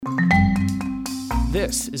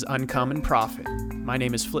This is Uncommon Profit. My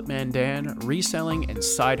name is Flipman Dan, reselling and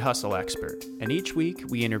side hustle expert, and each week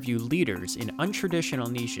we interview leaders in untraditional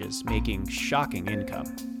niches making shocking income.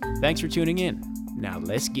 Thanks for tuning in. Now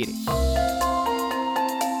let's get it.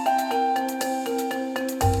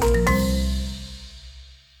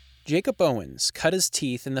 Jakob Owens cut his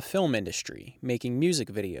teeth in the film industry, making music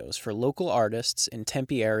videos for local artists in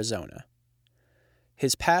Tempe, Arizona.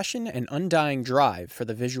 His passion and undying drive for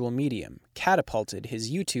the visual medium catapulted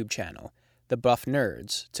his YouTube channel, The Buff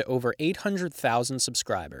Nerds, to over 800,000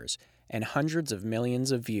 subscribers and hundreds of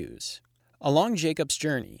millions of views. Along Jakob's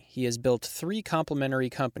journey, he has built 3 complementary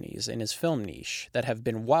companies in his film niche that have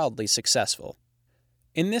been wildly successful.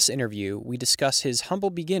 In this interview, we discuss his humble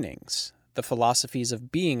beginnings, the philosophies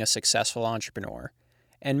of being a successful entrepreneur,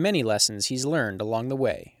 and many lessons he's learned along the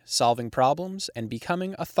way, solving problems and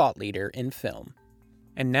becoming a thought leader in film.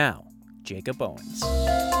 And now, Jakob Owens.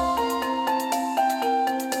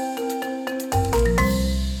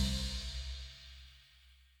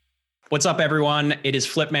 What's up, everyone? It is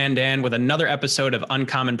Flipman Dan with another episode of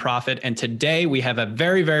Uncommon Profit. And today we have a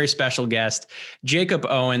very, very special guest, Jakob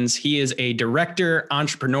Owens. He is a director,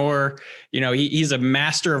 entrepreneur. He's a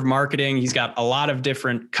master of marketing. He's got a lot of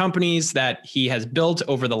different companies that he has built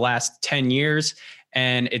over the last 10 years.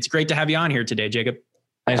 And it's great to have you on here today, Jakob.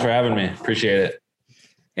 Thanks for having me. Appreciate it.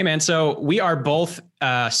 Hey, man. So we are both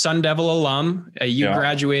Sun Devil alum. We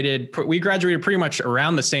graduated pretty much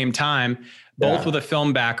around the same time, both with a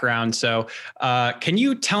film background. So can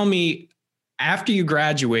you tell me, after you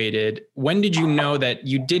graduated, when did you know that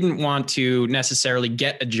you didn't want to necessarily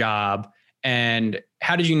get a job? And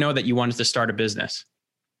how did you know that you wanted to start a business?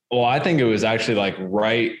 Well, I think it was actually like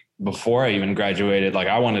right before I even graduated. Like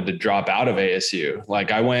I wanted to drop out of ASU. Like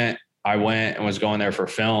I went and was going there for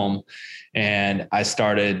film. And I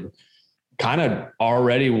started kind of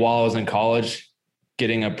already while I was in college,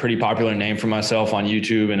 getting a pretty popular name for myself on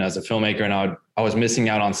YouTube and as a filmmaker. And I was missing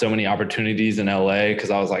out on so many opportunities in LA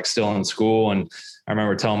because I was like still in school. And I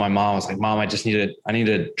remember telling my mom, I was like, Mom, I need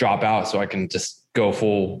to drop out so I can just go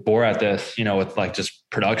full bore at this, with like just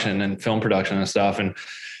production and film production and stuff. And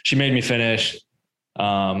she made me finish.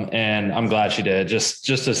 And I'm glad she did, just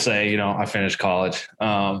to say, I finished college.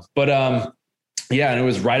 Yeah. And it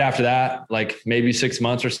was right after that, like maybe 6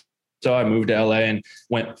 months or so, I moved to LA and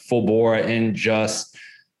went full bore in just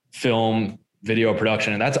film video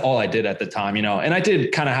production. And that's all I did at the time, and I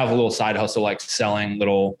did kind of have a little side hustle, like selling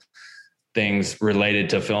little things related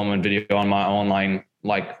to film and video on my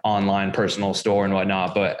online personal store and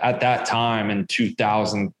whatnot. But at that time in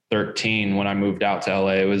 2013, when I moved out to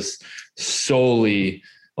LA, it was solely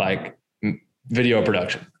like video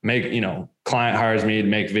production. Client hires me to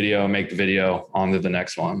make the video on to the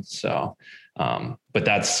next one. So, but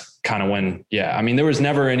that's kind of when, there was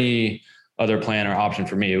never any other plan or option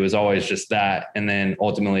for me. It was always just that. And then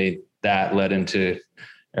ultimately that led into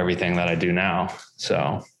everything that I do now.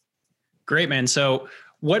 So. Great, man. So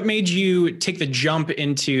what made you take the jump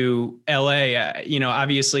into LA?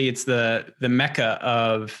 Obviously it's the mecca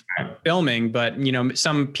of filming, but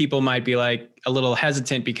some people might be like a little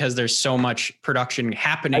hesitant because there's so much production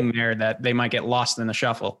happening there that they might get lost in the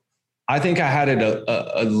shuffle. I think I had it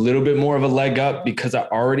a little bit more of a leg up because I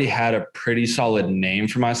already had a pretty solid name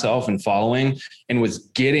for myself and following, and was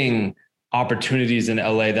getting opportunities in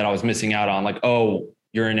LA that I was missing out on. Like, oh,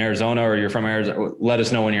 you're in Arizona or you're from Arizona. Let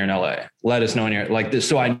us know when you're in LA. Let us know when you're like this.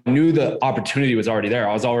 So I knew the opportunity was already there.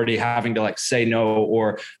 I was already having to like say no,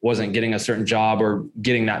 or wasn't getting a certain job or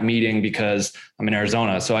getting that meeting because I'm in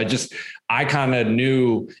Arizona. So I kind of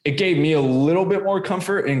knew it gave me a little bit more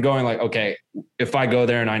comfort in going like, okay, if I go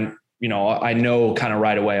there and I know kind of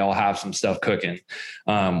right away, I'll have some stuff cooking.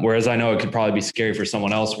 Whereas I know it could probably be scary for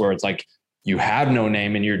someone else where it's like, you have no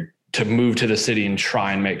name and you're to move to the city and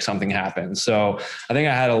try and make something happen. So I think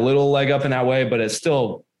I had a little leg up in that way, but it's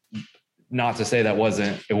still not to say that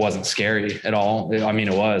it wasn't scary at all. I mean,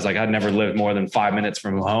 it was like, I'd never lived more than 5 minutes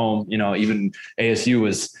from home. Even ASU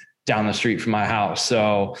was down the street from my house.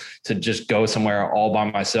 So to just go somewhere all by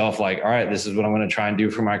myself, like, all right, this is what I'm going to try and do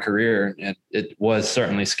for my career. And it was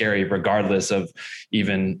certainly scary, regardless of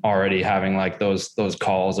even already having like those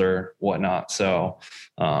calls or whatnot. So,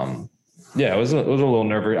 it was a little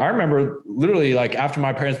nerve-wracking. I remember literally like after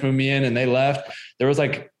my parents moved me in and they left, there was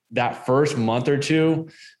like that first month or two,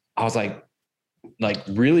 I was like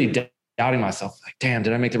really doubting myself. Like, damn,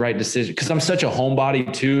 did I make the right decision? Cause I'm such a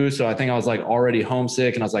homebody too. So I think I was like already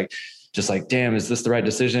homesick and I was like, just like, damn, is this the right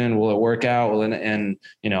decision? Will it work out? And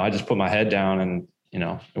I just put my head down and,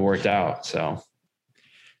 it worked out. So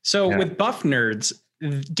with Buff Nerds,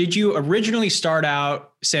 did you originally start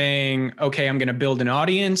out saying, okay, I'm going to build an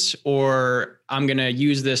audience, or I'm going to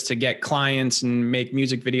use this to get clients and make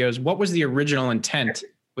music videos? What was the original intent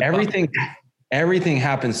with everything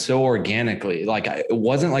happened so organically. Like it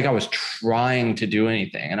wasn't like I was trying to do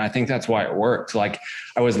anything. And I think that's why it worked. Like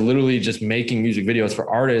I was literally just making music videos for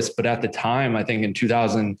artists. But at the time, I think in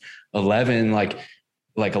 2011, like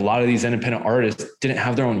a lot of these independent artists didn't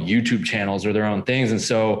have their own YouTube channels or their own things. And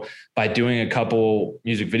so by doing a couple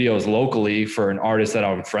music videos locally for an artist that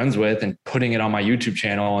I'm friends with and putting it on my YouTube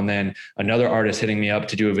channel, and then another artist hitting me up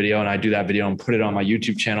to do a video, and I do that video and put it on my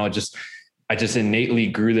YouTube channel, I just innately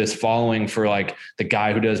grew this following for like the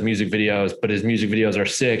guy who does music videos, but his music videos are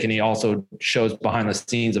sick. And he also shows behind the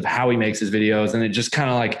scenes of how he makes his videos. And it just kind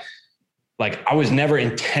of like I was never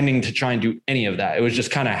intending to try and do any of that. It was just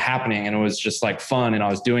kind of happening, and it was just like fun, and I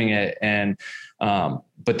was doing it. And,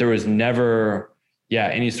 but there was never,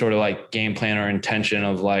 any sort of like game plan or intention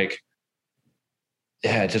of like,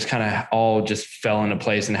 it just kind of all just fell into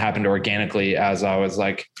place and happened organically as I was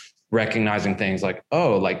like recognizing things like,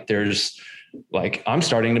 oh, like there's like, I'm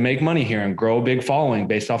starting to make money here and grow a big following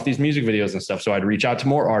based off these music videos and stuff. So I'd reach out to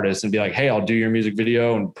more artists and be like, hey, I'll do your music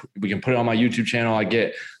video and we can put it on my YouTube channel. I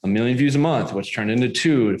get 1 million views a month, which turned into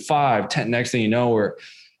 2, 5, 10. Next thing you know,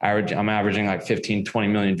 I'm averaging like 15, 20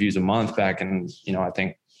 million views a month back in, I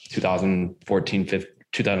think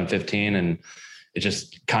 2015. And it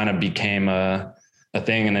just kind of became a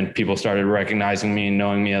thing. And then people started recognizing me and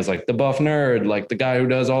knowing me as like the buff nerd, like the guy who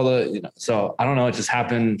does all the, so I don't know, it just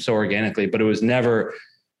happened so organically, but it was never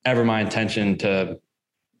ever my intention to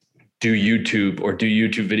do YouTube or do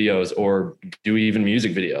YouTube videos or do even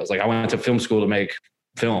music videos. Like I went to film school to make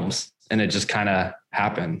films, and it just kind of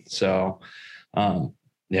happened. So,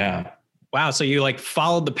 yeah. Wow. So you like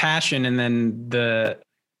followed the passion, and then the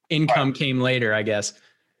income came later, I guess.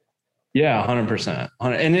 Yeah, 100%.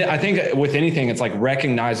 And I think with anything, it's like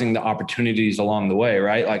recognizing the opportunities along the way,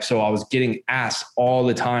 right? Like, so I was getting asked all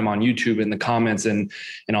the time on YouTube in the comments and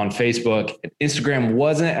on Facebook. Instagram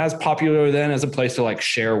wasn't as popular then as a place to like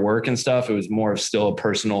share work and stuff. It was more of still a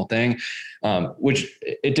personal thing, which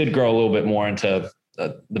it did grow a little bit more into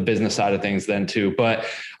the business side of things then too. But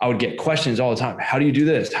I would get questions all the time. How do you do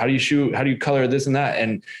this? How do you shoot? How do you color this and that?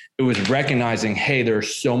 And it was recognizing, hey, there are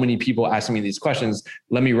so many people asking me these questions.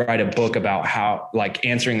 Let me write a book about how like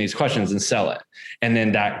answering these questions and sell it. And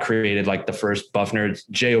then that created like the first Buff Nerds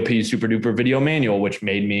JOP super duper video manual, which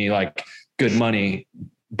made me like good money,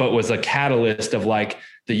 but was a catalyst of like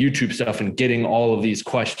the YouTube stuff and getting all of these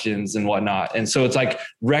questions and whatnot. And so it's like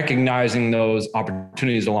recognizing those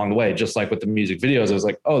opportunities along the way, just like with the music videos. I was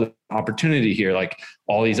like, oh, the opportunity here. Like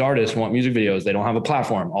all these artists want music videos. They don't have a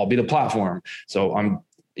platform. I'll be the platform. So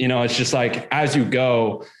it's just like, as you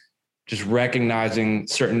go, just recognizing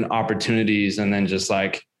certain opportunities and then just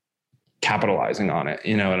like capitalizing on it.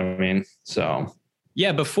 You know what I mean? So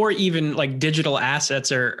yeah, before even like digital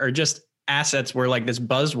assets or just assets were like this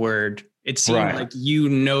buzzword, it seemed like you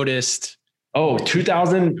noticed. Oh,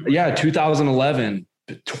 2011,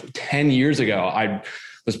 10 years ago, I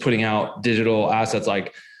was putting out digital assets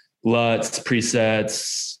like LUTs,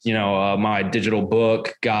 presets, my digital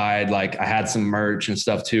book guide. Like I had some merch and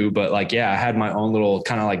stuff too, but like, I had my own little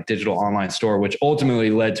kind of like digital online store, which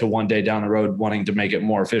ultimately led to one day down the road wanting to make it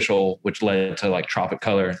more official, which led to like Tropic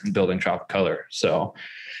Color and building Tropic Color. So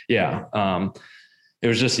it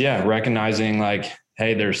was just, recognizing like,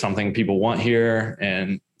 hey, there's something people want here,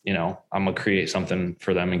 and, I'm going to create something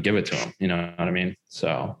for them and give it to them. You know what I mean?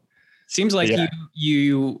 So seems like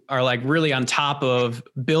you are like really on top of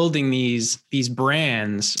building these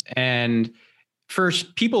brands. And for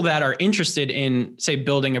people that are interested in, say,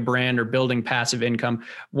 building a brand or building passive income,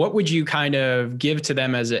 what would you kind of give to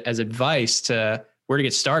them as advice to where to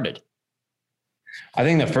get started? I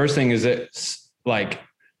think the first thing is that like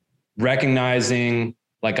recognizing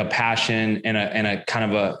like a passion and a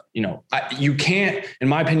kind of you can't, in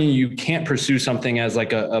my opinion, you can't pursue something as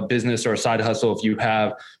like a business or a side hustle if you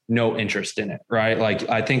have no interest in it, right? Like,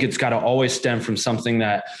 I think it's got to always stem from something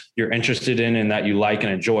that you're interested in and that you like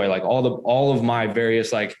and enjoy. Like all of my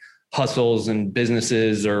various like hustles and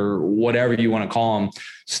businesses or whatever you want to call them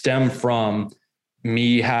stem from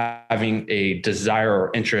me having a desire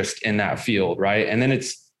or interest in that field, right? And then it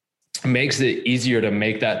makes it easier to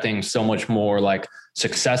make that thing so much more like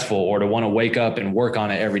successful, or to want to wake up and work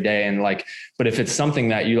on it every day. And like, but if it's something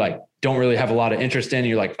that you like don't really have a lot of interest in,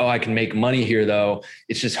 you're like, oh, I can make money here though,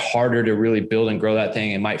 it's just harder to really build and grow that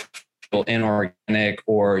thing. It might feel inorganic,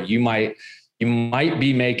 or you might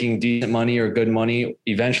be making decent money or good money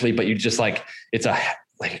eventually, but you just like, it's a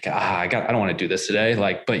like, I don't want to do this today.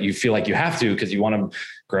 Like, but you feel like you have to, because you want to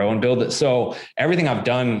grow and build it. So everything I've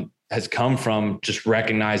done has come from just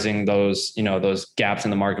recognizing those, those gaps in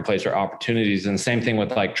the marketplace or opportunities. And same thing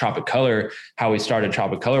with like Tropic Color. How we started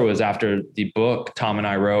Tropic Color was after the book Tom and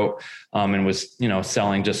I wrote, and was,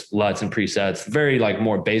 selling just LUTs and presets, very like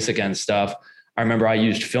more basic end stuff. I remember I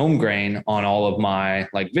used film grain on all of my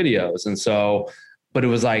like videos. And so, but it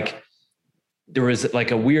was like, there was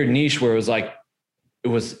like a weird niche where it was like, it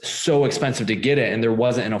was so expensive to get it and there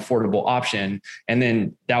wasn't an affordable option. And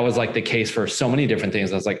then that was like the case for so many different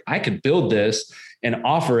things. I was like, I could build this and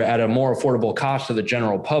offer it at a more affordable cost to the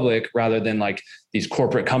general public rather than like these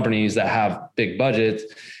corporate companies that have big budgets.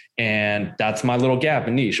 And that's my little gap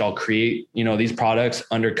and niche. I'll create, these products,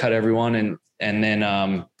 undercut everyone, and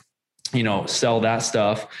then, sell that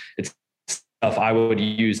stuff. It's stuff I would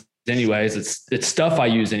use anyways. It's stuff I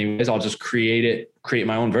use anyways. I'll just create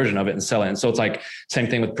my own version of it and sell it. And so it's like same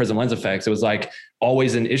thing with Prism Lens Effects. It was like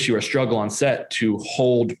always an issue or struggle on set to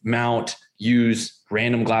hold, mount, use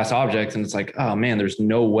random glass objects. And it's like, oh man, there's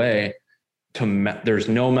no way there's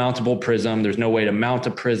no mountable prism. There's no way to mount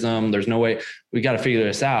a prism. There's no way. We got to figure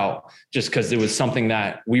this out, just because it was something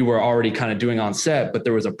that we were already kind of doing on set, but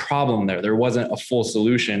there was a problem there. There wasn't a full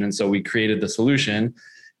solution. And so we created the solution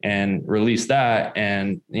and released that.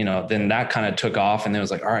 And, then that kind of took off, and then it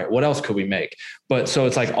was like, all right, what else could we make? But so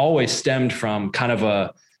it's like always stemmed from kind of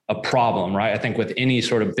a problem, right? I think with any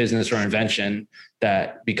sort of business or invention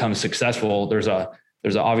that becomes successful, there's an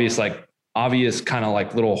obvious kind of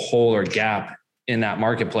like little hole or gap in that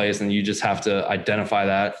marketplace. And you just have to identify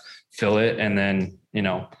that, fill it, and then,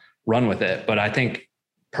 run with it. But I think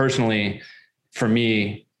personally, for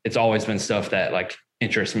me, it's always been stuff that like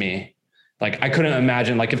interests me. Like I couldn't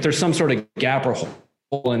imagine, like if there's some sort of gap or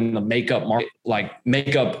hole in the makeup market, like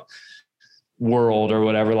makeup world or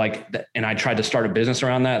whatever, like, and I tried to start a business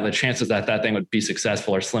around that, the chances that thing would be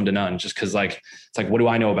successful are slim to none, just because like, it's like, what do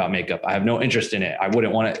I know about makeup? I have no interest in it. I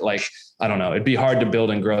wouldn't want it. Like, I don't know. It'd be hard to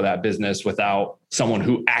build and grow that business without someone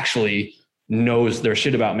who actually knows their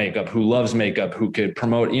shit about makeup, who loves makeup, who could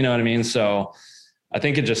promote, you know what I mean? So I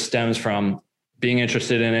think it just stems from being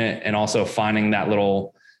interested in it and also finding that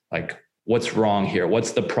little, like, what's wrong here?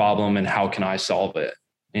 What's the problem and how can I solve it?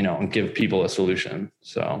 And give people a solution.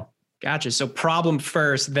 So. Gotcha. So problem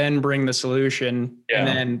first, then bring the solution, and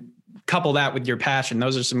then couple that with your passion.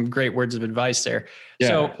 Those are some great words of advice there. Yeah.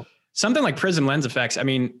 So something like Prism Lens Effects, I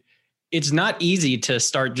mean, it's not easy to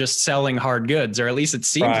start just selling hard goods, or at least it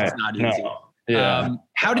seems it's not easy. No. Yeah.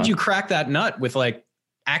 How did you crack that nut with like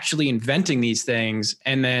actually inventing these things,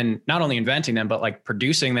 and then not only inventing them, but like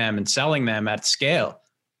producing them and selling them at scale?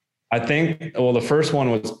 I think, well, the first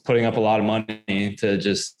one was putting up a lot of money to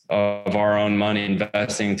just of our own money,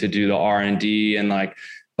 investing to do the R&D and like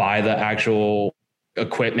buy the actual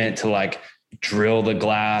equipment to like drill the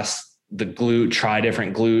glass, the glue, try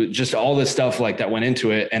different glue, just all this stuff like that went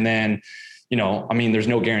into it. And then, I mean, there's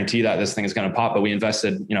no guarantee that this thing is going to pop, but we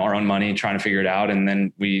invested, our own money trying to figure it out. And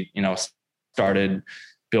then we, started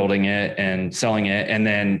building it and selling it, and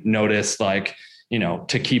then noticed like,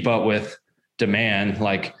 to keep up with demand,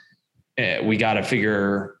 like, we got to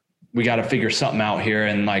figure something out here.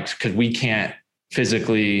 And like, cause we can't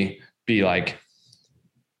physically be like,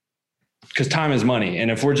 cause time is money.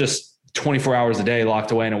 And if we're just 24 hours a day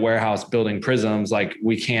locked away in a warehouse building prisms, like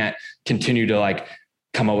we can't continue to like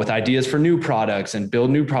come up with ideas for new products and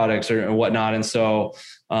build new products or whatnot. And so,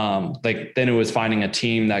 like, then it was finding a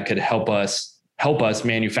team that could help us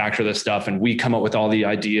manufacture this stuff. And we come up with all the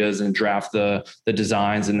ideas and draft the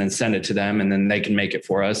designs and then send it to them, and then they can make it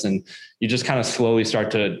for us. And you just kind of slowly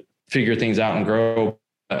start to figure things out and grow.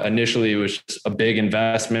 Initially, it was just a big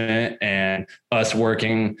investment and us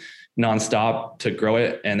working nonstop to grow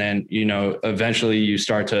it. And then, eventually you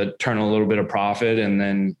start to turn a little bit of profit and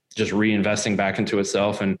then just reinvesting back into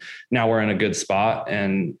itself. And now we're in a good spot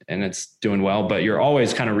and it's doing well, but you're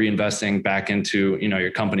always kind of reinvesting back into,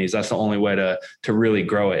 your companies. That's the only way to really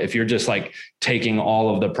grow it. If you're just like taking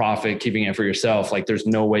all of the profit, keeping it for yourself, like there's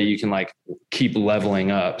no way you can like keep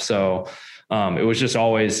leveling up. So it was just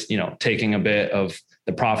always, taking a bit of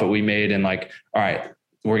the profit we made and like, all right,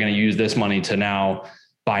 we're going to use this money to now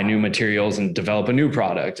buy new materials and develop a new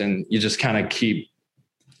product. And you just kind of keep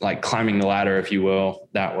like climbing the ladder, if you will,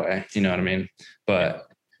 that way, you know what I mean? But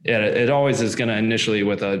yeah, it always is going to initially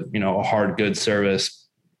with a hard good service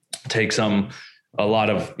take a lot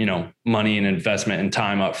of, money and investment and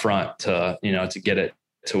time up front to get it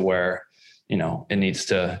to where, it needs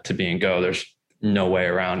to be and go. There's no way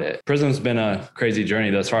around it. Prism's been a crazy journey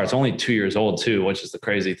thus far. It's only 2 years old too, which is the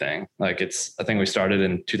crazy thing. Like I think we started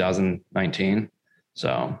in 2019.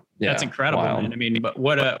 So yeah, that's incredible, wild. man. I mean, but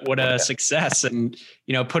what a success, and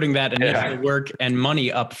putting that initial work and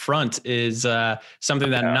money up front is something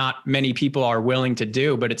that not many people are willing to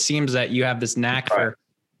do. But it seems that you have this knack for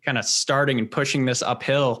kind of starting and pushing this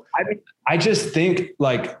uphill. I just think,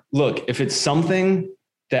 like, look, if it's something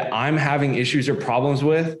that I'm having issues or problems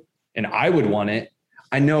with, and I would want it,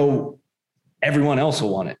 I know everyone else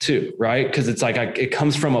will want it too, right? Because it's like it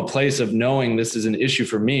comes from a place of knowing this is an issue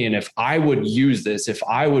for me, and if I would use this, if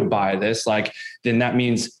I would buy this, like, then that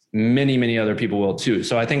means many, many other people will too.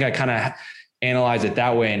 So I think I kind of analyze it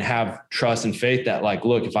that way and have trust and faith that, like,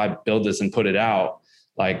 look, if I build this and put it out,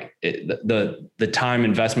 like, the time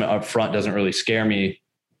investment up front doesn't really scare me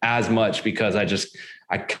as much, because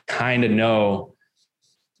I kind of know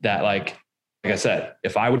that, like I said,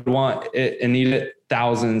 if I would want it and need it,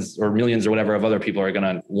 thousands or millions or whatever of other people are going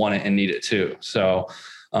to want it and need it too. So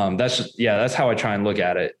that's how I try and look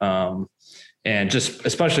at it. And just,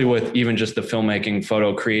 especially with even just the filmmaking,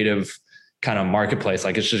 photo creative kind of marketplace,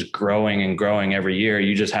 like, it's just growing and growing every year.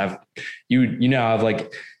 You just have, have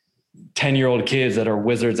like 10-year-old kids that are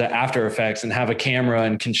wizards at After Effects and have a camera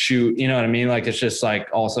and can shoot, you know what I mean? Like, it's just like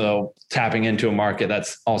also tapping into a market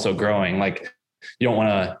that's also growing. Like, you don't want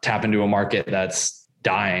to tap into a market that's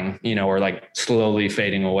dying, or like slowly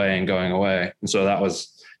fading away and going away. And so that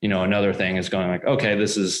was, another thing is going like, okay,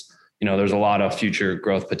 this is, there's a lot of future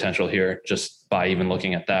growth potential here just by even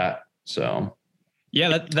looking at that. So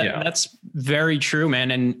yeah, that's very true,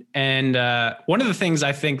 man. And one of the things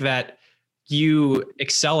I think that you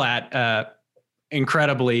excel at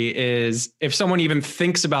incredibly is, if someone even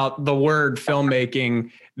thinks about the word filmmaking,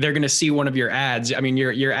 they're going to see one of your ads. I mean,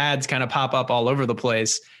 your ads kind of pop up all over the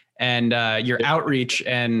place, and your outreach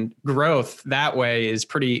and growth that way is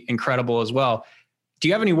pretty incredible as well. Do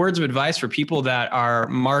you have any words of advice for people that are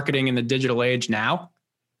marketing in the digital age now?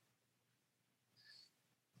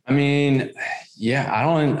 I mean, yeah,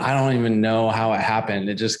 I don't even know how it happened.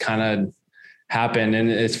 It just kind of happened. And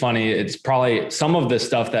it's funny. It's probably some of the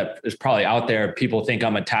stuff that is probably out there, people think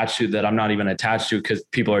I'm attached to, that I'm not even attached to, because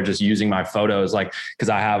people are just using my photos. Like, because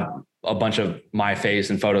I have a bunch of my face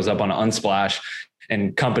and photos up on Unsplash,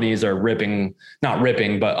 and companies are not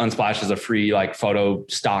ripping, but Unsplash is a free like photo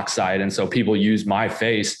stock site. And so people use my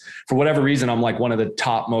face for whatever reason. I'm like one of the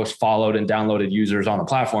top most followed and downloaded users on the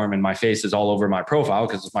platform, and my face is all over my profile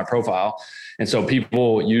because it's my profile. And so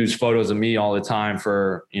people use photos of me all the time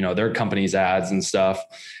for, their company's ads and stuff.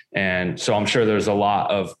 And so I'm sure there's a lot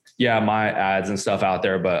of, my ads and stuff out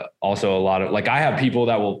there, but also a lot of, like, I have people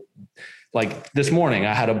that will, like, this morning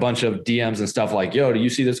I had a bunch of DMs and stuff like, yo, do you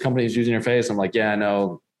see this company is using your face? I'm like, yeah,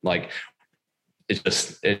 no, like, it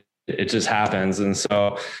just happens. And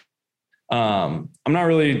so I'm not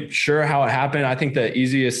really sure how it happened. I think the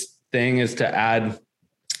easiest thing is to add,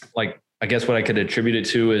 like, I guess what I could attribute it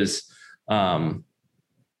to is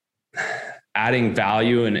adding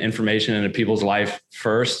value and information into people's life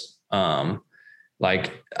first.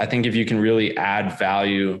 Like, I think if you can really add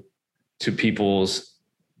value to people's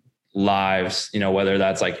lives, whether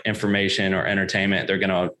that's like information or entertainment, they're going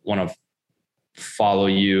to want to follow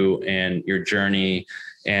you and your journey.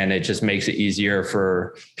 And it just makes it easier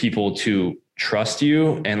for people to trust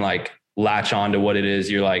you and like latch on to what it is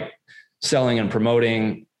you're like selling and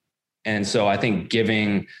promoting. And so I think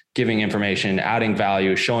giving information, adding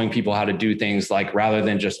value, showing people how to do things, like, rather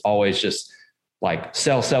than just always just like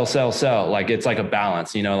sell. Like, it's like a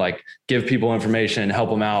balance, like give people information, help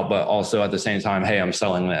them out, but also at the same time, hey, I'm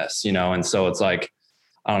selling this, and so it's like,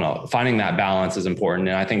 I don't know, finding that balance is important.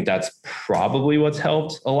 And I think that's probably what's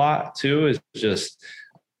helped a lot too, is just,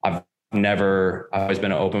 I've always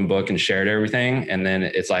been an open book and shared everything. And then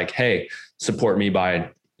it's like, hey, support me by,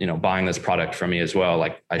 buying this product from me as well.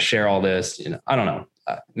 Like, I share all this, I don't know,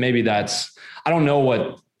 maybe I don't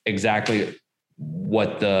know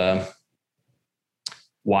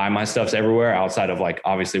why my stuff's everywhere outside of, like,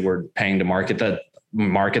 obviously we're paying to market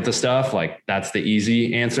the stuff. Like, that's the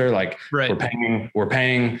easy answer. Like, right. we're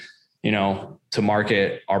paying, to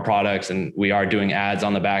market our products, and we are doing ads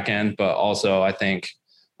on the back end, but also I think,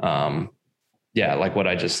 like what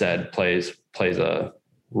I just said plays a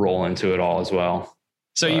role into it all as well.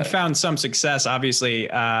 So you found some success, obviously.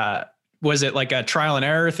 Was it like a trial and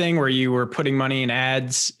error thing where you were putting money in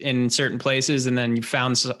ads in certain places and then you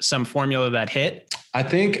found some formula that hit? I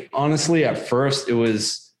think honestly, at first it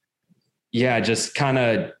was, just kind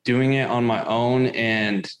of doing it on my own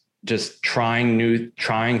and just trying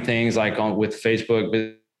things like with Facebook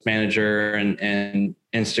Business Manager and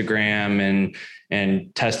Instagram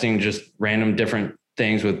and testing just random different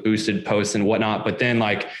things with boosted posts and whatnot. But then,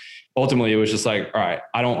 like, ultimately it was just like, all right,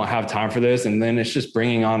 I don't have time for this. And then it's just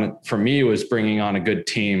for me, it was bringing on a good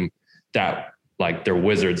team that like they're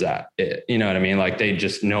wizards at it. You know what I mean? Like they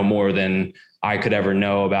just know more than I could ever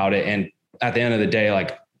know about it. And at the end of the day,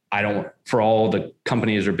 like for all the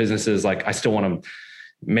companies or businesses, like I still want to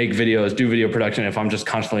make videos, do video production. If I'm just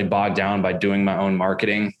constantly bogged down by doing my own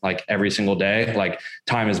marketing, like every single day, like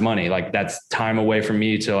time is money. Like that's time away from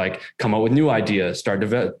me to like come up with new ideas, start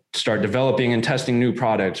developing and testing new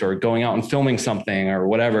products, or going out and filming something or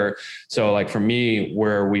whatever. So like for me,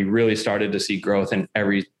 where we really started to see growth in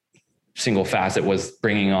every single facet was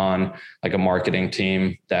bringing on like a marketing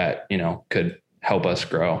team that, you know, could help us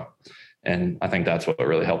grow. And I think that's what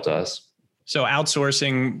really helped us. So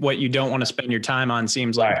outsourcing what you don't want to spend your time on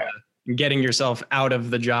seems like getting yourself out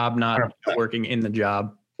of the job, not working in the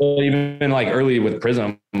job. Well, even like early with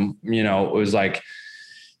Prism, you know, it was like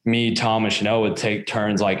me, Tom, and Chanel would take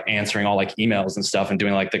turns like answering all like emails and stuff and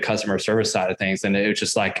doing like the customer service side of things. And it was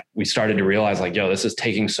just like, we started to realize like, yo, this is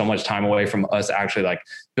taking so much time away from us actually like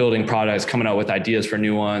building products, coming up with ideas for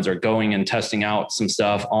new ones, or going and testing out some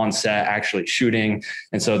stuff on set, actually shooting.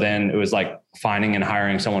 And so then it was like finding and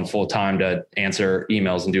hiring someone full-time to answer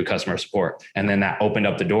emails and do customer support. And then that opened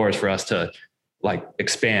up the doors for us to like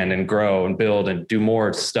expand and grow and build and do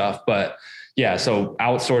more stuff. But yeah, so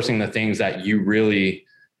outsourcing the things that you really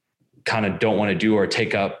kind of don't want to do or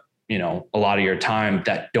take up, you know, a lot of your time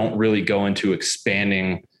that don't really go into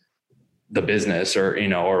expanding the business or, you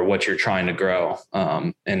know, or what you're trying to grow,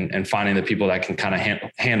 and finding the people that can kind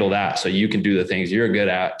of handle that. So you can do the things you're good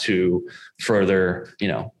at to further, you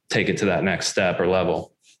know, take it to that next step or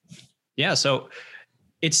level. Yeah. So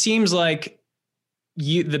it seems like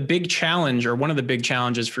the big challenge, or one of the big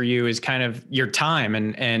challenges for you, is kind of your time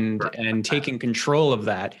and taking control of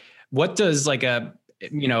that. What does like a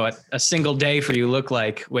single day for you look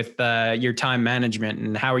like with your time management,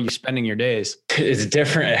 and how are you spending your days? It's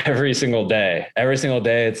different every single day. Every single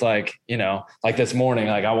day, it's like, you know, like this morning,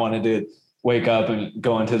 like I wanted to wake up and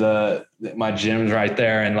go into my gym's right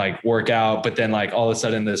there and like work out. But then like all of a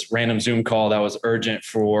sudden this random Zoom call that was urgent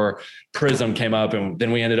for Prism came up, and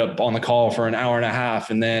then we ended up on the call for an hour and a half.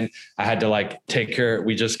 And then I had to like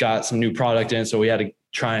we just got some new product in. So we had to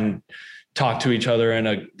try and talk to each other in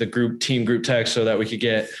the team group text so that we could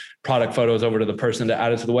get product photos over to the person to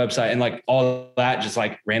add it to the website. And like all that just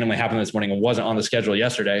like randomly happened this morning and wasn't on the schedule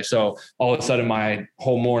yesterday. So all of a sudden my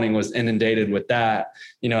whole morning was inundated with that,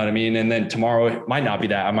 you know what I mean? And then tomorrow it might not be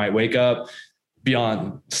that. I might wake up, be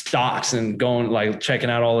on stocks and going like checking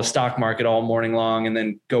out all the stock market all morning long, and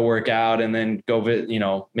then go work out, and then go, you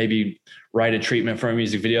know, maybe write a treatment for a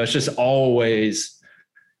music video. It's just always,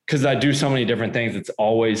 because I do so many different things, it's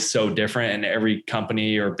always so different, and every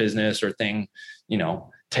company or business or thing, you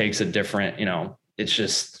know, takes a different, you know, it's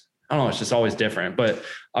just, I don't know, it's just always different. But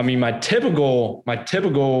I mean, my typical,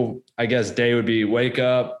 I guess, day would be wake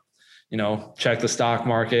up, you know, check the stock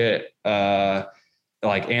market,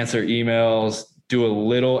 like answer emails, do a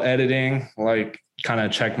little editing, like kind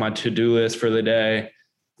of check my to-do list for the day,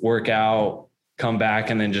 work out, come back,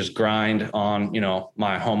 and then just grind on, you know,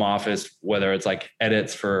 my home office, whether it's like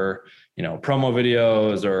edits for, you know, promo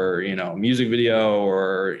videos or, you know, music video,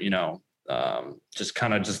 or, you know, just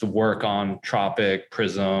kind of just the work on Tropic,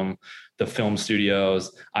 Prism, the film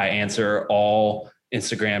studios. I answer all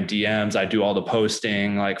Instagram DMs. I do all the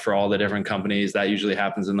posting, like for all the different companies. That usually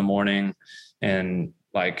happens in the morning. And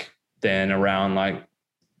like, then around like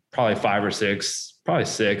probably 5 or 6, probably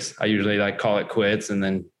 6, I usually like call it quits and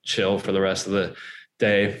then chill for the rest of the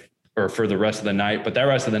day or for the rest of the night. But that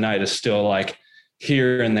rest of the night is still like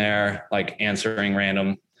here and there, like answering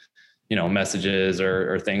random, you know, messages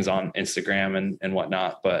or things on Instagram and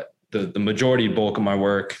whatnot. But the majority bulk of my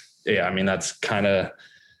work, yeah, I mean, that's kind of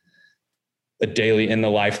a daily in the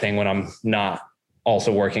life thing when I'm not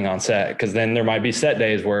also working on set, because then there might be set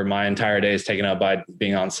days where my entire day is taken up by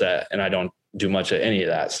being on set and I don't do much of any of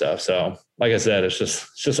that stuff. So like I said, it's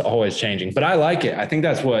just always changing, but I like it. I think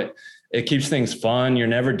that's what it keeps things fun. You're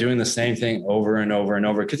never doing the same thing over and over and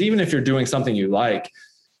over. Cause even if you're doing something you like,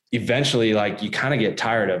 eventually like you kind of get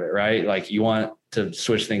tired of it, right? Like you want to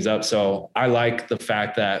switch things up. So I like the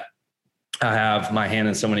fact that I have my hand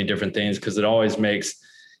in so many different things, because it always makes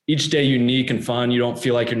each day unique and fun. You don't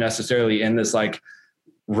feel like you're necessarily in this like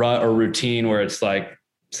rut or routine where it's like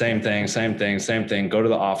same thing, go to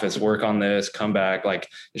the office, work on this, come back. Like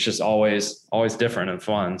it's just always different and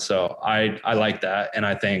fun. So I like that. And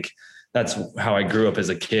I think that's how I grew up as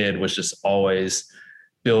a kid, was just always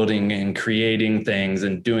building and creating things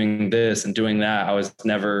and doing this and doing that. I was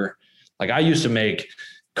never like, I used to make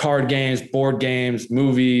card games, board games,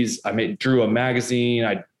 movies. Drew a magazine.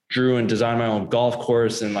 I drew and designed my own golf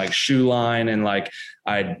course and like shoe line. And like,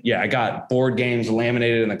 I got board games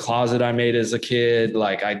laminated in the closet I made as a kid.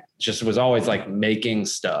 Like I just was always like making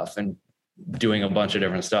stuff and doing a bunch of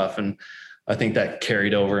different stuff. And I think that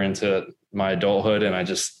carried over into my adulthood, and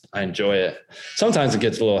I enjoy it. Sometimes it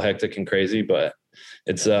gets a little hectic and crazy, but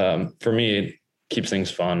it's, for me, it keeps things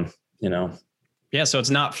fun, you know? Yeah. So it's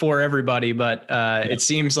not for everybody, but it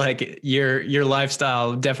seems like your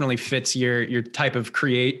lifestyle definitely fits your type of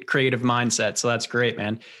creative mindset. So that's great,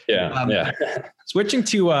 man. Yeah. Switching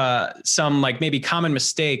to some like maybe common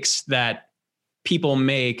mistakes that people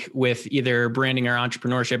make with either branding or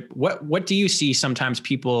entrepreneurship. What do you see sometimes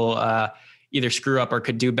people either screw up or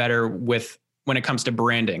could do better with when it comes to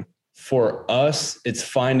branding? For us, it's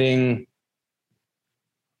finding,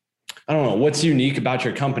 I don't know, what's unique about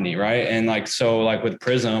your company, right? And like, so like with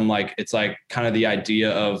Prism, like it's like kind of the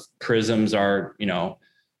idea of prisms are, you know,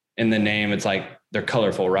 in the name, it's like they're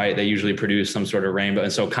colorful, right? They usually produce some sort of rainbow.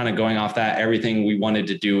 And so kind of going off that, everything we wanted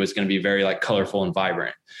to do is going to be very like colorful and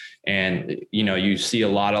vibrant. And, you know, you see a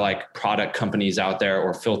lot of like product companies out there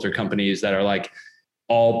or filter companies that are like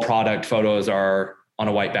all product photos are on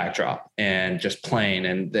a white backdrop and just plain.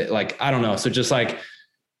 And like, I don't know. So just like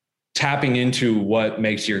tapping into what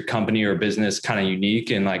makes your company or business kind of unique.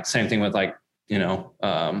 And like, same thing with like, you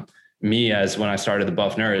know, me as when I started the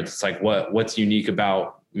Buff Nerds, it's like, what's unique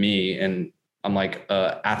about me? And I'm like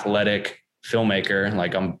a athletic filmmaker,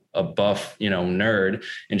 like I'm a buff, you know, nerd,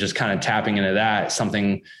 and just kind of tapping into that,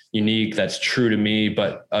 something unique that's true to me,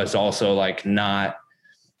 but is also like not,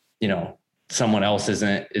 you know, someone else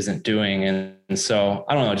isn't doing. And so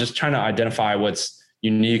I don't know, just trying to identify what's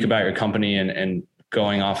unique about your company and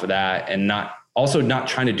going off of that, and not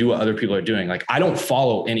trying to do what other people are doing. Like I don't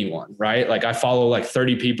follow anyone, right? Like I follow like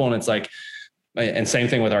 30 people, and it's like, and same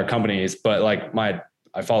thing with our companies, but like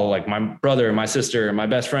I follow like my brother, my sister, my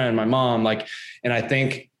best friend, my mom, like, and I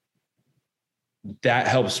think that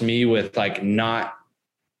helps me with like not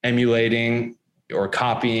emulating or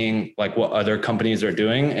copying like what other companies are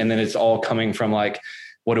doing. And then it's all coming from like,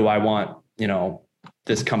 what do I want, you know,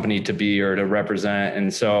 this company to be or to represent?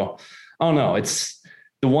 And so I don't know, it's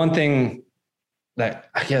the one thing that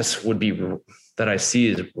I guess would be that I see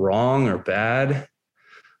is wrong or bad.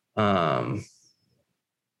 I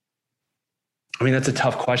mean, that's a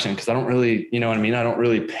tough question because I don't really, you know what I mean? I don't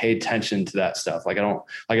really pay attention to that stuff. Like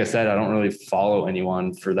like I said, I don't really follow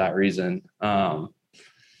anyone for that reason.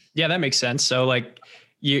 Yeah, that makes sense. So like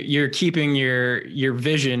you're keeping your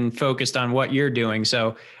vision focused on what you're doing.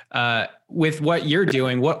 So with what you're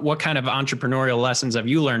doing, what kind of entrepreneurial lessons have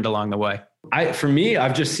you learned along the way? For me,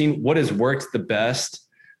 I've just seen what has worked the best.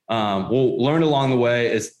 Learn along the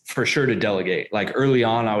way is for sure to delegate. Like early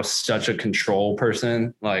on, I was such a control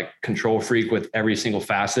person, like control freak with every single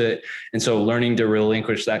facet. And so learning to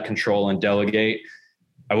relinquish that control and delegate,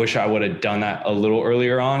 I wish I would have done that a little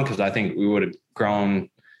earlier on, because I think we would have grown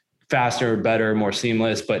faster, better, more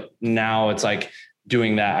seamless. But now it's like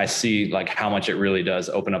doing that, I see like how much it really does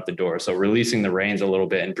open up the door. So releasing the reins a little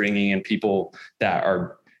bit and bringing in people that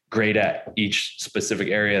are great at each specific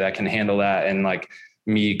area that can handle that. And like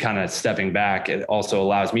me kind of stepping back, it also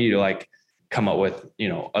allows me to like come up with, you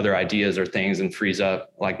know, other ideas or things and frees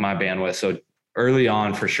up like my bandwidth. So early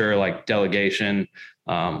on, for sure, like delegation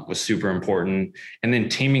was super important. And then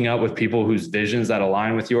teaming up with people whose visions that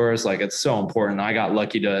align with yours, like it's so important. I got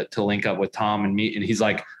lucky to link up with Tom and meet, and he's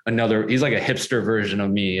like a hipster version of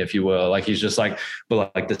me, if you will. Like he's just like,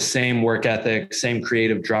 but like the same work ethic, same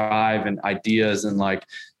creative drive and ideas, and like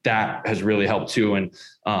that has really helped too. And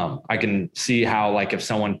I can see how like if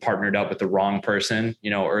someone partnered up with the wrong person, you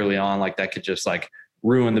know, early on, like that could just like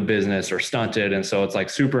ruin the business or stunt it. And so it's like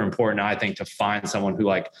super important, I think, to find someone who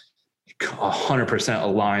like 100%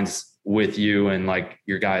 aligns with you and like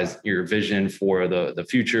your vision for the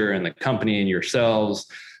future and the company and yourselves.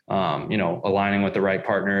 You know, aligning with the right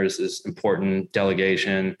partners is important.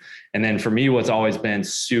 Delegation. And then for me, what's always been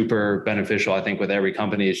super beneficial, I think, with every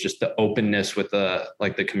company is just the openness with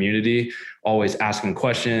the community, always asking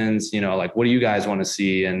questions, you know, like, what do you guys want to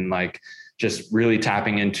see? And like, just really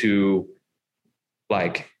tapping into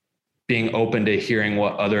like being open to hearing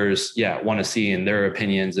what others want to see in their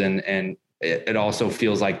opinions. And it also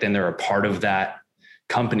feels like then they're a part of that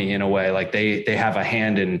company in a way, like they have a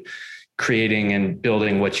hand in creating and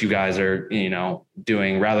building what you guys are, you know,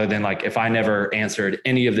 doing, rather than like, if I never answered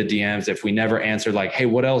any of the DMs, if we never answered like, hey,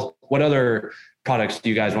 what other products do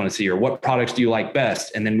you guys want to see? Or what products do you like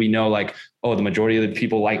best? And then we know like, oh, the majority of the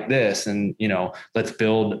people like this, and, you know, let's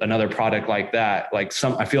build another product like that. Like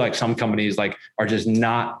I feel like some companies like are just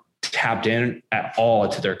not tapped in at all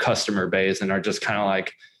to their customer base and are just kind of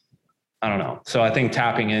like, I don't know. So I think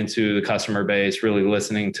tapping into the customer base, really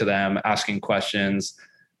listening to them, asking questions,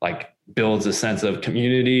 like builds a sense of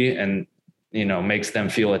community and, you know, makes them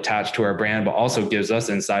feel attached to our brand, but also gives us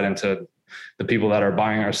insight into the people that are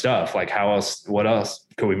buying our stuff. Like what else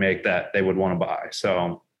could we make that they would want to buy?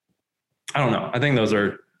 So I don't know. I think those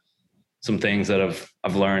are some things that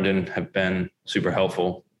I've learned and have been super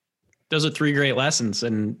helpful. Those are 3 great lessons,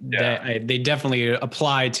 and they definitely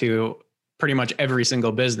apply to pretty much every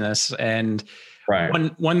single business. And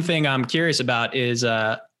one thing I'm curious about is,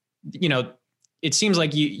 you know, it seems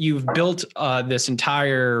like you've built this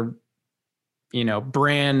entire, you know,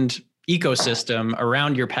 brand ecosystem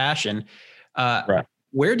around your passion.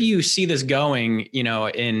 Where do you see this going, you know,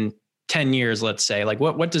 in 10 years, let's say? Like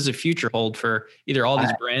what does the future hold for either all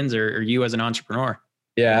these brands or you as an entrepreneur?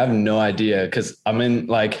 Yeah, I have no idea, because I'm in,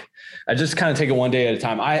 like, I just kind of take it one day at a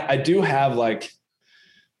time. I do have like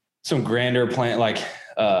some grander plan, like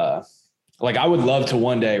I would love to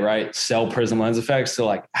one day, right, sell Prism Lens Effects to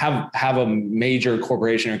like have a major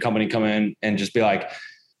corporation or company come in and just be like,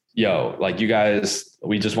 yo, like, you guys,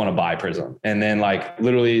 we just want to buy Prism. And then like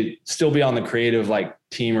literally still be on the creative like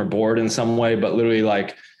team or board in some way, but literally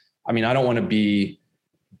like, I mean, I don't want to be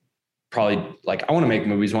probably like, I want to make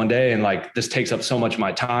movies one day. And like, this takes up so much of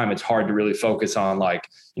my time. It's hard to really focus on like,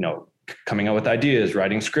 you know, coming up with ideas,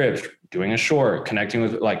 writing scripts, doing a short, connecting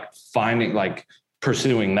with like finding, like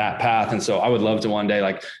pursuing that path. And so I would love to one day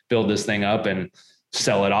like build this thing up and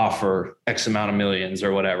sell it off for X amount of millions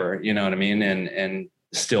or whatever, you know what I mean? And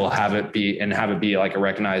still have it be like a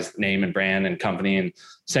recognized name and brand and company. And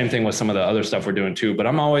same thing with some of the other stuff we're doing too. But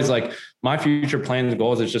I'm always like, my future plans and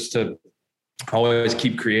goals is just to always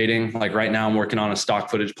keep creating. Like right now I'm working on a stock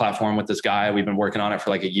footage platform with this guy. We've been working on it for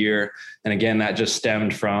like a year. And again, that just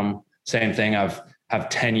stemmed from same thing. Have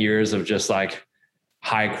 10 years of just like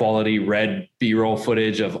high quality red B-roll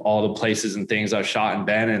footage of all the places and things I've shot and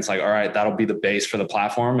been. And it's like, all right, that'll be the base for the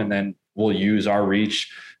platform. And then we'll use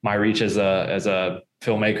my reach as a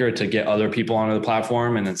filmmaker to get other people onto the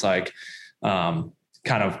platform. And it's like,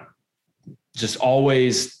 kind of just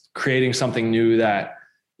always creating something new that,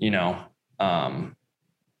 you know,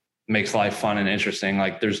 makes life fun and interesting.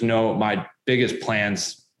 Like my biggest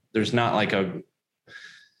plans, there's not like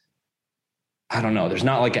there's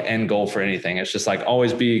not like an end goal for anything. It's just like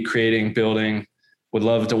always be creating, building. Would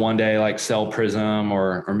love to one day like sell Prism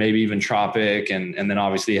or maybe even Tropic and then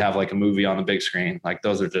obviously have like a movie on the big screen. Like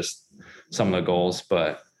those are just some of the goals,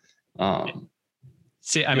 but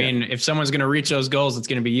see, I mean, if someone's going to reach those goals, it's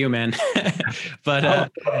going to be you, man.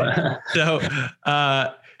 But so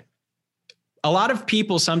a lot of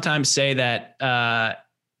people sometimes say that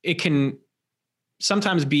it can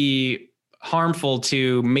sometimes be harmful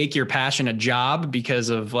to make your passion a job because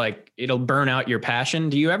of like, it'll burn out your passion.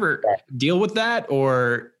 Do you ever deal with that,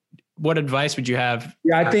 or what advice would you have?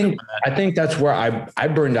 Yeah, I think that's where I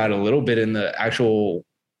burned out a little bit in the actual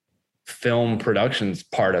film productions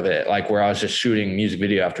part of it, like where I was just shooting music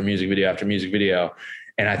video after music video after music video.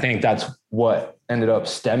 And I think that's what ended up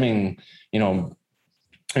stemming, you know,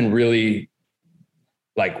 and really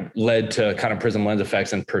like led to kind of Prism Lens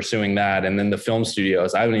Effects and pursuing that. And then the film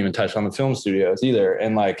studios, I haven't even touched on the film studios either.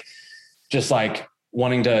 And like, just like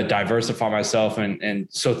wanting to diversify myself. And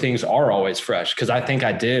so things are always fresh. Cause I think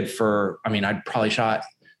I probably shot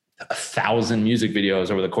 1,000 music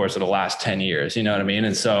videos over the course of the last 10 years, you know what I mean?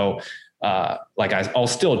 And so, like I'll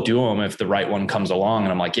still do them if the right one comes along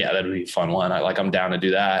and I'm like, yeah, that'd be a fun one. I'm down to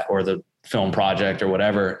do that, or the film project or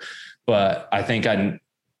whatever. But I think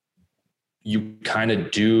you kind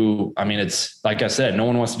of do. I mean, it's like I said, no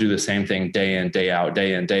one wants to do the same thing day in, day out,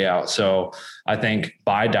 day in, day out. So I think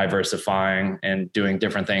by diversifying and doing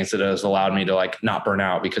different things, that has allowed me to like not burn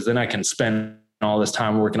out, because then I can spend all this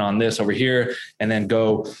time working on this over here and then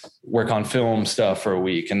go work on film stuff for a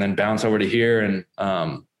week and then bounce over to here.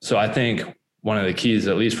 And so I think one of the keys,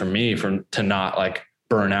 at least for me, to not like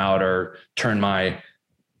burn out or turn my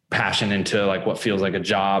passion into like what feels like a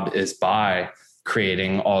job, is by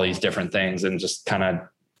creating all these different things and just kind of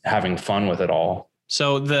having fun with it all.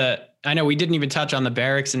 So I know we didn't even touch on the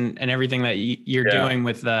barracks and everything that you're doing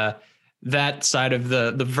with that side of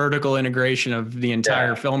the vertical integration of the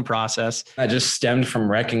entire film process. That just stemmed from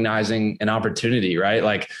recognizing an opportunity, right?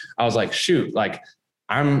 Like I was like, shoot, like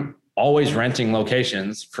I'm always renting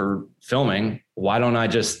locations for filming. Why don't I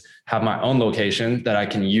just have my own location that I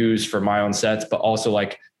can use for my own sets, but also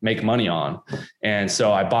like make money on? And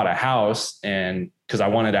so I bought a house, and because I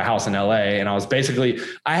wanted a house in LA, and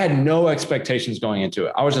I had no expectations going into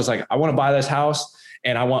it. I was just like, I want to buy this house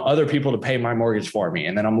and I want other people to pay my mortgage for me.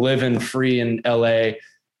 And then I'm living free in LA,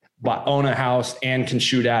 but own a house and can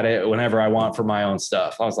shoot at it whenever I want for my own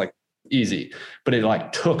stuff. I was like, easy, but it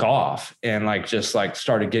like took off and like just like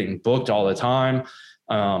started getting booked all the time.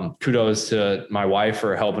 Kudos to my wife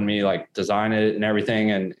for helping me like design it and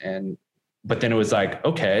everything. But then it was like,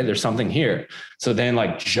 okay, there's something here. So then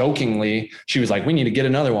like jokingly, she was like, we need to get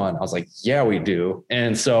another one. I was like, yeah, we do.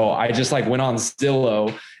 And so I just like went on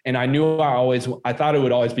Zillow, and I knew I thought it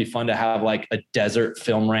would always be fun to have like a desert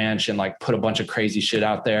film ranch and like put a bunch of crazy shit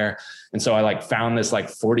out there. And so I like found this like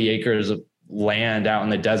 40 acres of land out in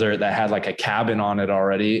the desert that had like a cabin on it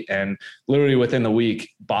already. And literally within the week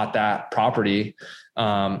bought that property.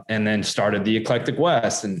 And then started the Eclectic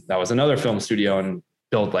West. And that was another film studio, and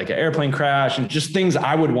built like an airplane crash and just things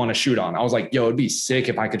I would want to shoot on. I was like, yo, it'd be sick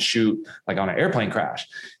if I could shoot like on an airplane crash.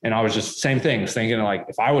 And I was just same thing, thinking like,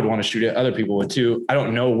 if I would want to shoot it, other people would too. I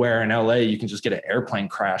don't know where in LA you can just get an airplane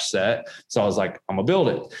crash set. So I was like, I'm gonna build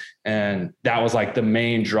it. And that was like the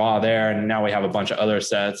main draw there. And now we have a bunch of other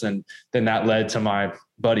sets. And then that led to my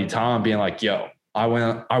buddy, Tom, being like, yo, I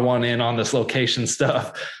want in on this location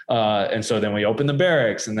stuff. And so then we opened the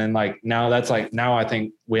barracks, and then like, now I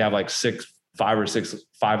think we have like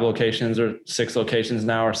five locations or 6 locations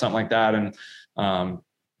now or something like that. And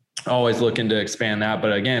always looking to expand that.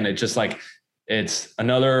 But again, it's just like, it's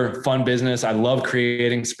another fun business. I love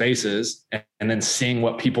creating spaces and then seeing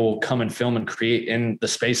what people come and film and create in the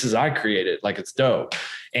spaces I created. Like, it's dope.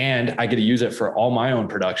 And I get to use it for all my own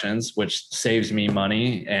productions, which saves me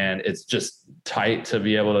money. And it's just tight to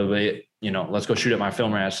be able to be, let's go shoot at my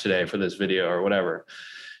film ranch today for this video or whatever.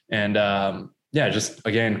 And, just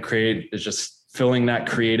again, it's just filling that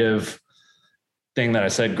creative thing that I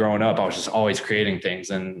said growing up. I was just always creating things,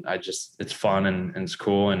 and it's fun and it's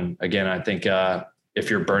cool. And again, I think, if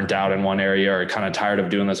you're burnt out in one area or kind of tired of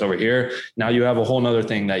doing this over here, now you have a whole nother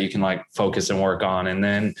thing that you can like focus and work on. And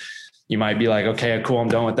then you might be like, okay, cool, I'm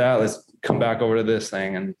done with that. Let's come back over to this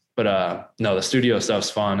thing. But no, the studio stuff's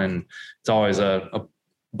fun, and it's always a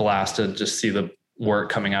blast to just see the work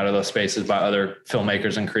coming out of those spaces by other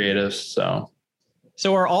filmmakers and creatives.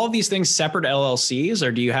 So are all of these things separate LLCs,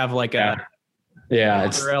 or do you have like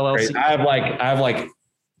it's LLC? Crazy. I have like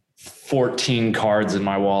 14 cards in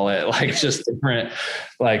my wallet, like just different,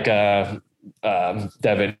 like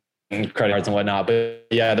debit and credit cards and whatnot. But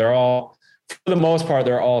yeah, they're all, for the most part,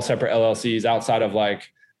 they're all separate LLCs, outside of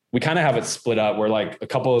like, we kind of have it split up where like a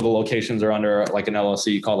couple of the locations are under like an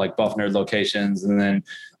LLC called like Buff Nerd Locations. And then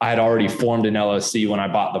I had already formed an LLC when I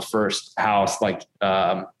bought the first house, like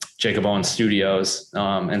Jakob Owens Studios.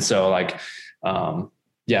 And so like,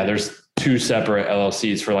 there's 2 separate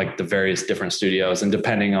LLCs for like the various different studios, and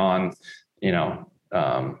depending on,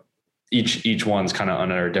 each one's kind of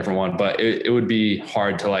under a different one. But it would be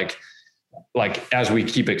hard to like as we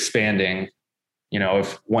keep expanding,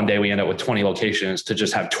 if one day we end up with 20 locations, to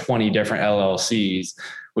just have 20 different LLCs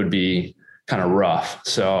would be kind of rough.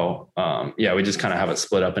 So we just kind of have it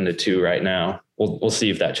split up into 2 right now. We'll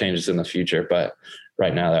see if that changes in the future, but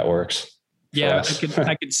right now that works. Yeah,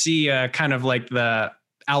 I could see kind of like the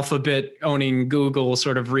Alphabet owning Google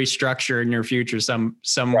sort of restructure in your future,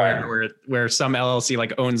 somewhere right, where some LLC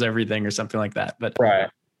like owns everything or something like that. But right.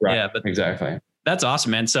 Yeah, but exactly. That's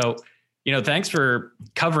awesome, man. So, thanks for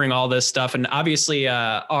covering all this stuff. And obviously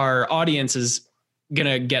our audience is going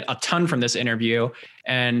to get a ton from this interview,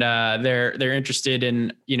 and they're interested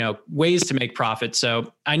in, ways to make profit.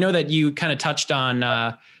 So I know that you kind of touched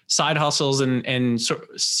on side hustles and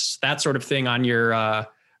that sort of thing on your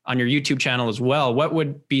YouTube channel as well. What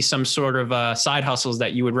would be some sort of side hustles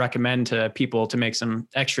that you would recommend to people to make some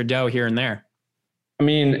extra dough here and there? I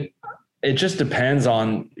mean, it just depends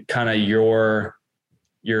on kind of your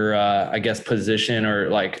I guess position, or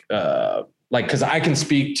like, cause I can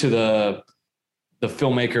speak to the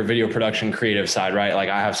filmmaker, video production, creative side, right? Like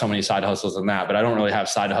I have so many side hustles in that, but I don't really have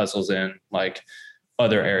side hustles in like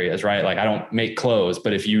other areas, right? Like I don't make clothes,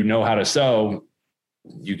 but if you know how to sew,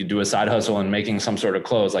 you could do a side hustle in making some sort of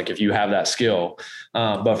clothes, like if you have that skill.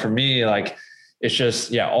 But for me, like, it's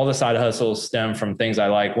just, all the side hustles stem from things I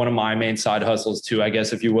like. One of my main side hustles too, I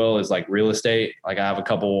guess, if you will, is like real estate. Like I have a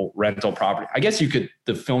couple rental property. I guess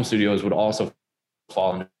the film studios would also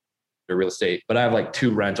fall into real estate, but I have like 2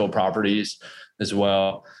 rental properties as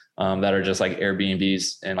well, that are just like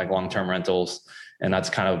Airbnbs and like long-term rentals. And that's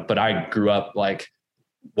but I grew up like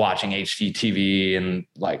watching HGTV and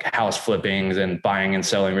like house flippings and buying and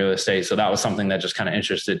selling real estate. So that was something that just kind of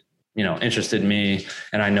interested me.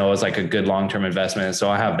 And I know it's like a good long-term investment. So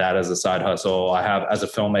I have that as a side hustle. I have, as a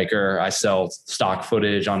filmmaker, I sell stock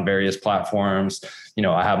footage on various platforms.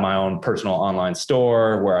 I have my own personal online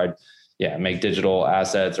store where I make digital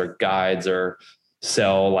assets or guides, or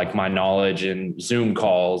sell like my knowledge in Zoom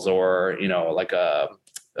calls, or, like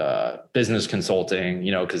business consulting,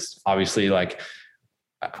 cause obviously like,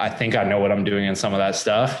 I think I know what I'm doing in some of that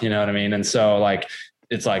stuff, you know what I mean? And so like,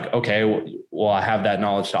 it's like, okay, well, I have that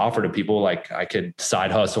knowledge to offer to people. Like I could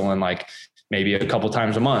side hustle and like maybe a couple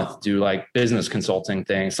times a month do like business consulting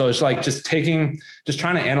things. So it's like just trying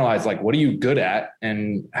to analyze like, what are you good at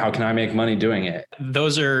and how can I make money doing it?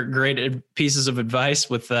 Those are great pieces of advice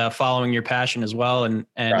with following your passion as well, and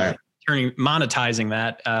Right. monetizing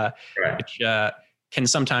that, Right. which can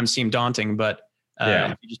sometimes seem daunting, but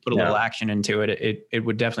if you just put a little action into it, it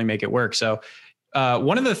would definitely make it work. So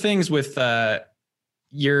one of the things with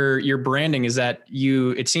your branding is that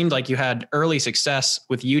it seemed like you had early success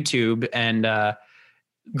with YouTube and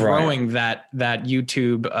growing that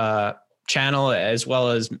YouTube channel as well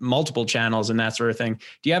as multiple channels and that sort of thing.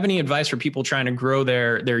 Do you have any advice for people trying to grow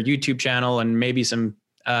their YouTube channel and maybe some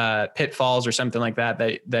pitfalls or something like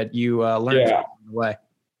that you learned along the way?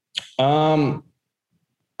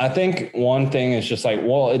 I think one thing is just like,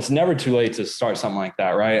 well, it's never too late to start something like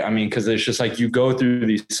that, right? I mean, because it's just like you go through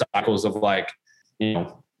these cycles of like,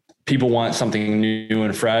 people want something new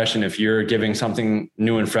and fresh. And if you're giving something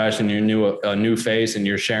new and fresh and you're a new face and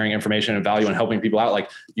you're sharing information and value and helping people out, like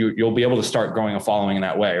you'll be able to start growing a following in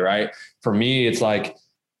that way. Right. For me, it's like,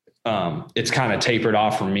 it's kind of tapered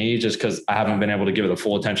off for me just because I haven't been able to give it the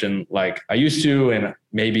full attention like I used to. And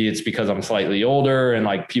maybe it's because I'm slightly older and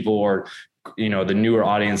like people are, the newer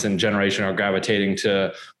audience and generation are gravitating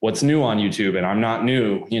to what's new on YouTube and I'm not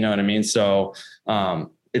new, you know what I mean? So,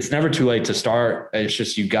 it's never too late to start. It's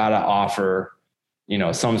just, you got to offer,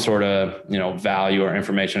 some sort of, value or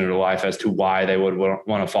information in their life as to why they would want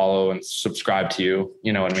to follow and subscribe to you.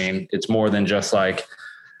 You know what I mean? It's more than just like,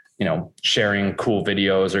 sharing cool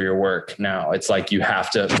videos or your work. Now it's like, you have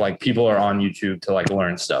to like, people are on YouTube to like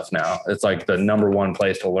learn stuff now. It's like the number one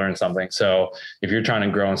place to learn something. So if you're trying to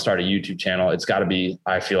grow and start a YouTube channel, it's got to be,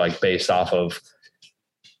 I feel like, based off of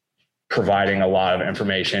providing a lot of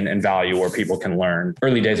information and value where people can learn.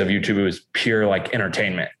 Early days of YouTube, it was pure like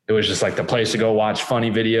entertainment. It was just like the place to go watch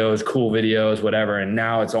funny videos, cool videos, whatever. And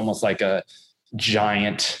now it's almost like a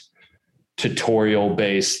giant tutorial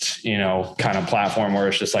based, kind of platform where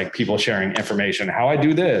it's just like people sharing information, how I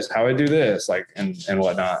do this, like, and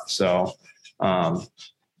whatnot. So I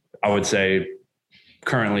would say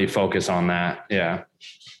currently focus on that. Yeah.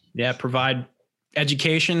 Yeah. Provide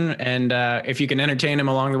education. And if you can entertain them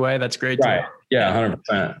along the way, that's great. Right. Too. Yeah.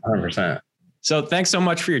 100%. So thanks so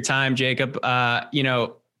much for your time, Jacob.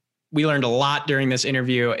 We learned a lot during this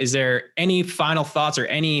interview. Is there any final thoughts or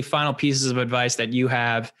any final pieces of advice that you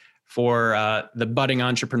have for the budding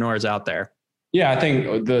entrepreneurs out there? Yeah, I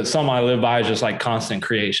think something I live by is just like constant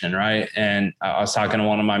creation, right? And I was talking to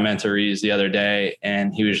one of my mentorees the other day,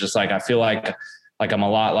 and he was just like, I feel like I'm a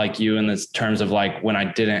lot like you in this terms of like when I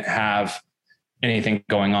didn't have anything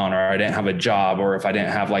going on, or I didn't have a job, or if I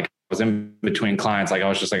didn't have like, I was in between clients, like I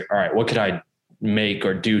was just like, all right, what could I make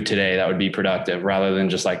or do today that would be productive, rather than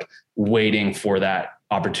just like waiting for that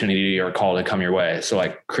opportunity or call to come your way. So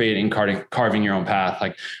like carving your own path.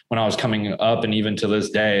 Like when I was coming up, and even to this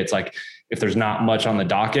day, it's like, if there's not much on the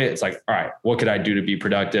docket, it's like, all right, what could I do to be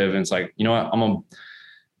productive? And it's like, you know what, I'm going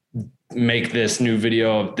to make this new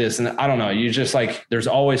video of this. And I don't know, you just like, there's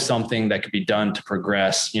always something that could be done to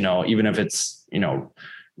progress, even if it's,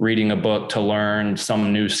 reading a book to learn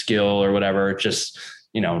some new skill or whatever, just,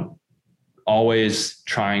 always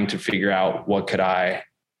trying to figure out what could I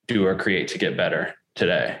do or create to get better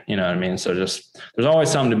today. You know what I mean? So just, there's always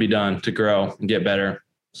something to be done to grow and get better.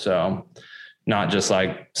 So not just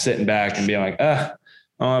like sitting back and being like, I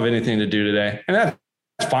don't have anything to do today. And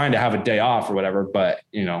that's fine to have a day off or whatever, but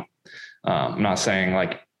I'm not saying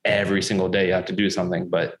like every single day you have to do something,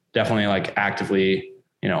 but definitely like actively,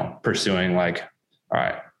 pursuing like, all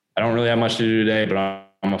right, I don't really have much to do today, but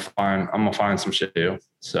I'm gonna find some shit to do.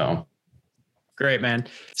 So. Great, man.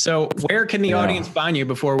 So where can the audience find you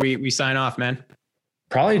before we sign off, man?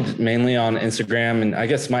 Probably mainly on Instagram, and I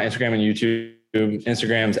guess my Instagram and YouTube.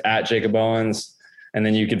 Instagram's at Jakob Owens. And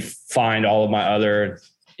then you could find all of my other,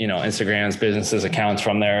 Instagrams, businesses, accounts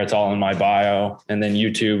from there. It's all in my bio. And then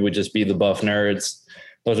YouTube would just be The Buff Nerds.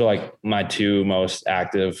 Those are like my two most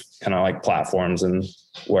active kind of like platforms and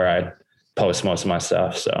where I post most of my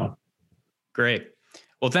stuff. So great.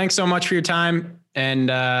 Well, thanks so much for your time. And,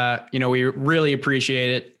 we really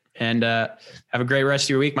appreciate it. And have a great rest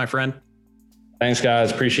of your week, my friend. Thanks,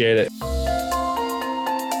 guys. Appreciate it.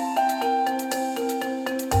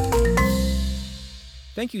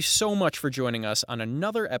 Thank you so much for joining us on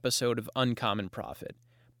another episode of Uncommon Profit.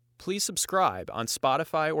 Please subscribe on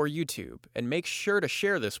Spotify or YouTube, and make sure to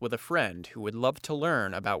share this with a friend who would love to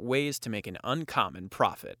learn about ways to make an uncommon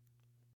profit.